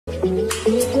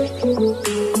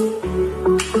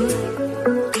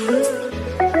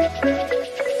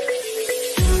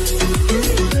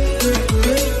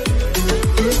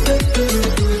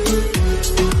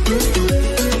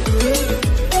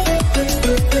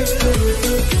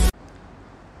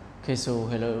Okay, so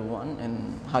hello everyone,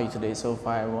 and how are you today so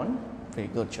far everyone? Very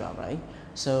good job, right?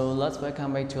 So let's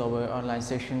welcome back to our online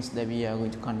sessions that we are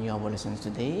going to continue our lessons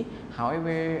today.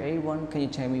 However, everyone, can you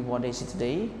tell me what day is it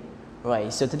today?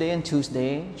 Right, so today on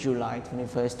Tuesday, July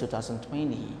 21st,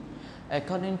 2020.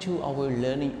 According to our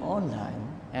learning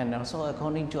online and also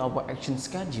according to our action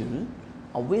schedule,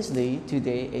 obviously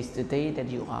today is the day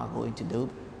that you are going to do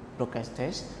progress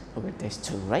test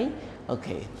 2, right?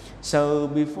 Okay, so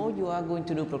before you are going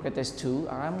to do progress test 2,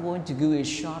 I'm going to give a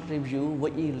short review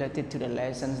what is related to the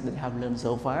lessons that I have learned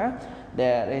so far.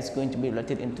 That is going to be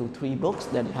related into 3 books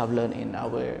that you have learned in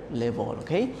our level.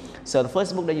 Okay, so the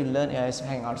first book that you learn is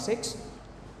Hangout 6,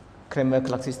 Grammar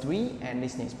Classes 3, and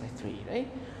Listening by 3, right?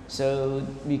 So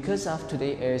because of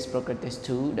today is progress test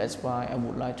 2, that's why I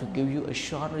would like to give you a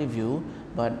short review,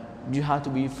 but you have to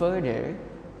be further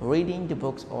reading the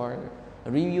books or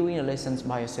reviewing the lessons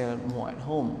by yourself more at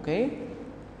home. Okay,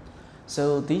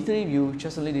 so this review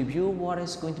just a little review what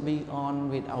is going to be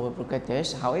on with our progress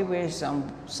test. However,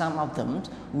 some of them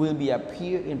will be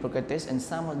appear in progress test and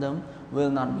some of them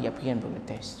will not be appear in progress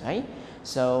test, right?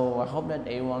 So I hope that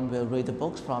everyone will read the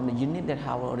books from the unit that I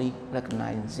have already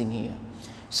recognizing here.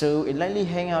 So in Lightly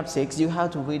Hangout 6, you have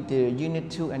to read the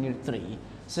unit 2 and unit 3.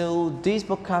 So this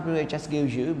vocabulary I just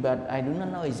gives you, but I do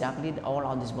not know exactly all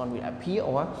of this one will appear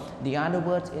or the other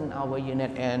words in our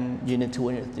unit and unit 2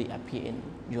 and unit 3 appear in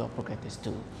your progress test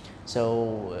 2.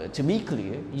 So to be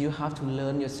clear, you have to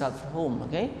learn yourself at home,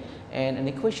 okay? And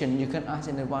any question you can ask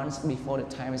in advance before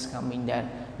the time is coming that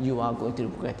you are going to do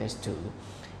progress test 2.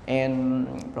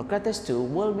 And progress test 2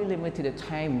 will be limited to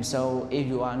time, so if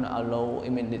you are not allowed, I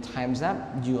mean the time's up,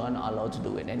 you are not allowed to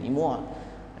do it anymore.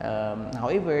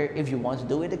 However, if you want to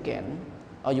do it again,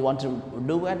 or you want to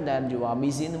do it that you are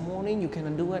busy in the morning, you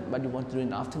cannot do it, but you want to do it in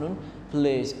the afternoon,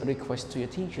 please request to your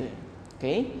teacher.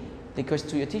 Okay, request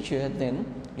to your teacher,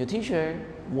 then your teacher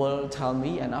will tell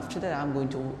me, and after that I'm going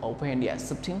to open the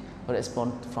accepting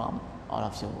response from all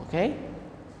of you. Okay,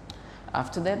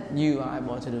 after that you are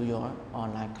able to do your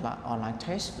online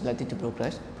test related to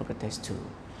progress test 2.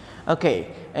 Okay,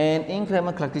 and in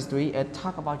grammar class 3 I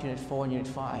talk about unit 4 and unit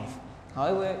 5.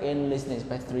 However, in listening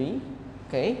by 3,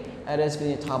 okay, it is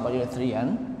going to talk about unit 3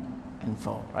 and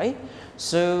 4, right?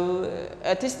 So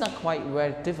it is not quite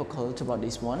very difficult about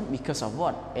this one because of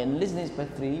what? In listening by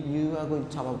 3, you are going to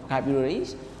talk about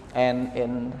vocabularies, and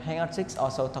in Hangout 6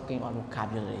 also talking about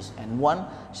vocabularies, and one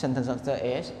sentence answer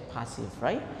is passive,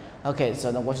 right? Okay,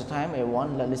 so don't waste time,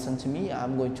 everyone, listen to me.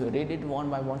 I'm going to read it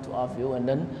one by one to all of you, and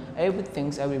then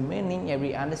everything, every meaning,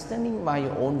 every understanding by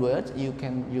your own words, you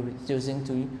choosing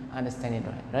to understand it,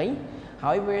 right?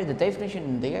 However, the definition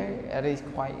in there is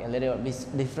quite a little bit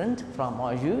different from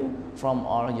all you, from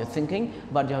all your thinking,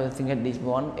 but you have to think that this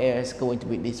one is going to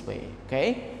be this way,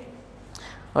 okay?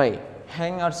 Right,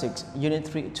 Hangout 6, Unit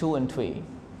 3, 2 and 3,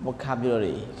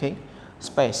 vocabulary, okay?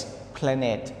 Space,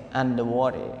 planet,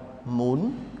 underwater,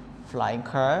 moon, flying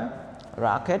car,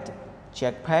 rocket,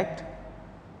 jetpack,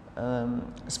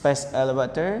 space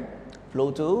elevator,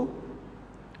 Bluetooth,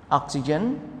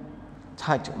 oxygen,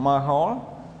 Taj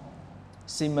Mahal,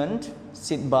 cement,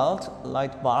 seat belt,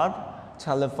 light bulb,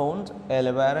 telephone,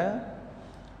 elevator,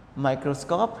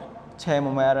 microscope,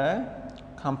 thermometer,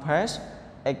 compass,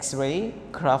 X-ray,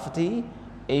 gravity,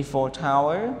 Eiffel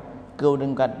Tower,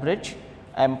 Golden Gate Bridge,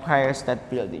 Empire State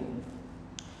Building.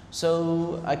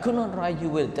 So I could not write you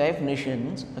with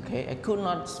definitions, okay? I could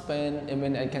not spend, I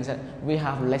mean, I can say we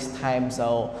have less time,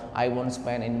 so I won't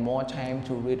spend any more time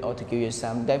to read or to give you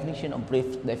some definition or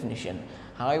brief definition.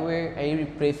 However, every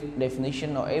brief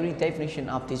definition or every definition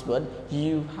of this word,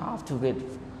 you have to read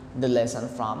the lesson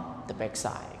from the back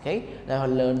side, okay? That I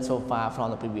learned so far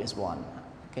from the previous one,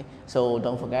 okay? So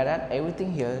don't forget that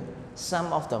everything here,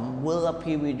 some of them will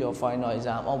appear with your final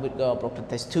exam or with the progress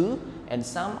test 2, and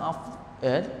some of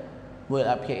it will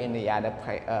appear in the other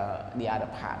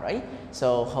part, right?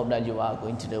 So hope that you are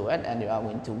going to do it and you are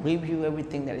going to review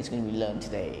everything that is going to be learned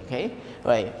today, okay?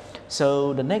 Right,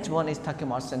 so the next one is talking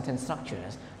about sentence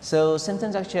structures. So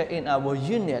sentence structure in our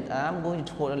unit, I'm going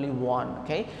to totally one,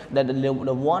 okay? That the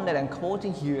one that I'm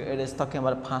quoting here, it is talking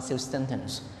about a passive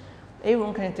sentence.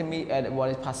 Everyone can tell me what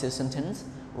is passive sentence?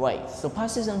 Right, so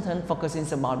passive sentence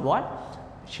focuses about what?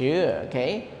 Sure,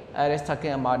 okay? It is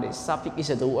talking about the subject is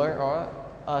a doer or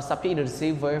subject is the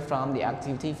receiver from the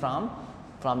activity from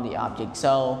the object.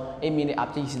 So it means the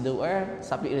object is the doer,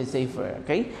 subject is the receiver,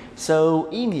 okay? So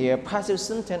in here, passive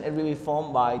sentence it will be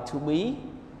formed by to be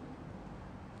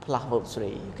plus verb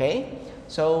 3, okay?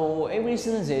 So every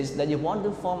sentence that you want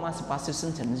to form as a passive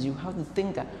sentence, you have to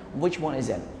think that which one is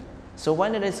it. So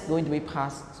when it is going to be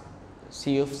past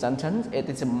self sentence, it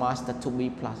is a must that to be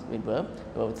plus with verb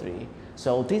 3.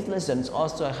 So these lessons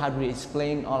also I have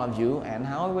explained all of you, and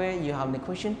however you have any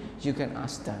question you can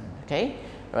ask them. Okay,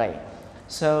 right.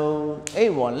 So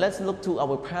A1, let's look to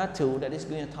our part 2 that is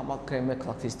going to talk about grammar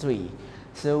class 3.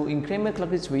 So in grammar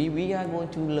class 3 we are going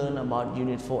to learn about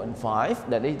unit 4 and 5,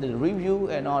 that is the review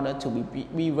in order to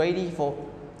be ready for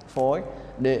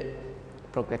the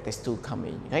progress test 2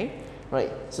 coming. Okay,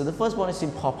 right. So the first one is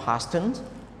simple past tense,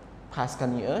 past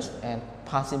continuous, and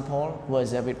past simple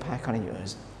versus with past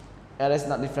continuous. That is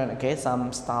not different. Okay,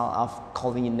 some style of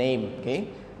calling a name. Okay,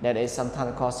 that is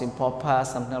sometimes called simple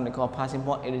past, sometimes they call past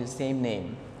simple. It is the same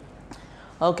name.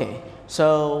 Okay,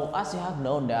 so as you have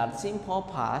known that simple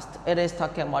past, it is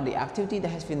talking about the activity that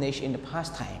has finished in the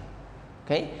past time.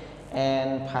 Okay,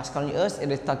 and past continuous, it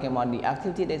is talking about the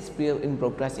activity that is still in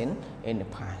progress in the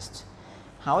past.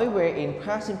 However, in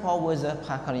past simple versus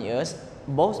past continuous,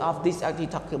 both of these actually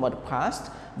talking about the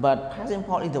past, but past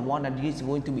simple is the one that is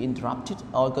going to be interrupted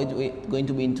or going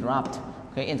to be interrupted.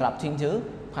 Okay, interrupting to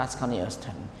past continuous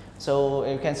tense. So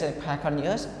you can say past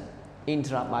continuous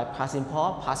interrupt by past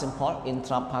simple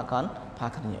interrupt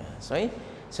past continuous. Right?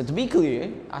 So to be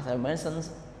clear, as I mentioned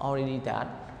already, that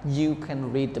you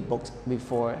can read the books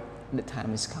before the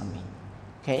time is coming.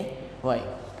 Okay, right.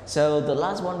 So the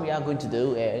last one we are going to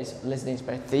do is listening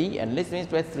spread 3, and listening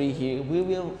spread 3 here we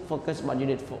will focus on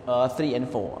unit 3 and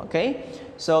 4. Okay,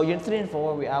 so unit 3 and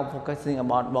 4 we are focusing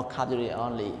about vocabulary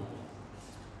only.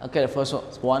 Okay, the first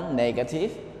one,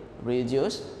 negative,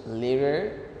 reduce,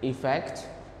 litter, effect,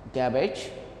 garbage,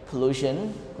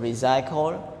 pollution,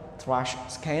 recycle, trash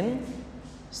can,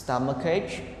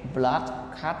 stomachache,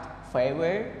 blood, cut,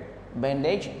 fever,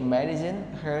 bandage, medicine,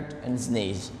 hurt, and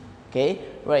sneeze. Okay,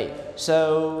 right.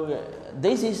 So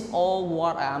this is all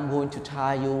what I am going to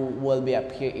tell you will be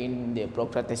appear in the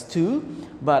progress test 2.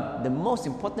 But the most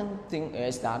important thing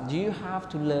is that you have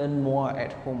to learn more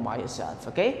at home by yourself.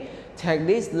 Okay, take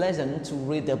this lesson to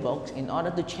read the books in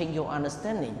order to check your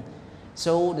understanding.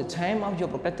 So the time of your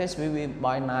progress test will be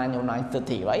by 9 or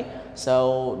 9:30, right?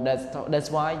 So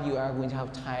that's why you are going to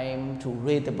have time to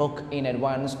read the book in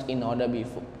advance in order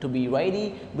to be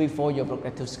ready before your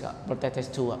progress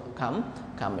test 2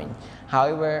 coming.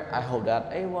 However, I hope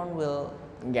that everyone will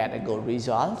get a good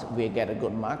result, will get a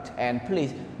good mark, and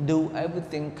please do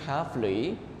everything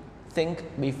carefully. Think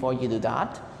before you do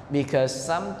that, because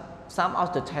some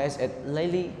of the tests are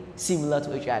really similar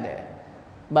to each other.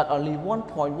 But only one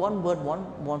point, one word,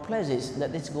 one places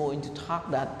that is going to talk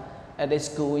that is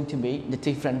going to be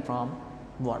different from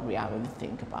what we are going to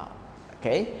think about.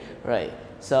 Okay, right.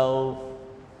 So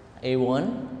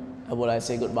A1, I would like to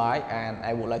say goodbye, and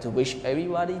I would like to wish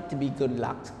everybody to be good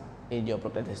luck in your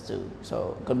progress test 2.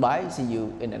 So goodbye. See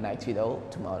you in the next video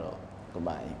tomorrow.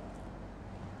 Goodbye.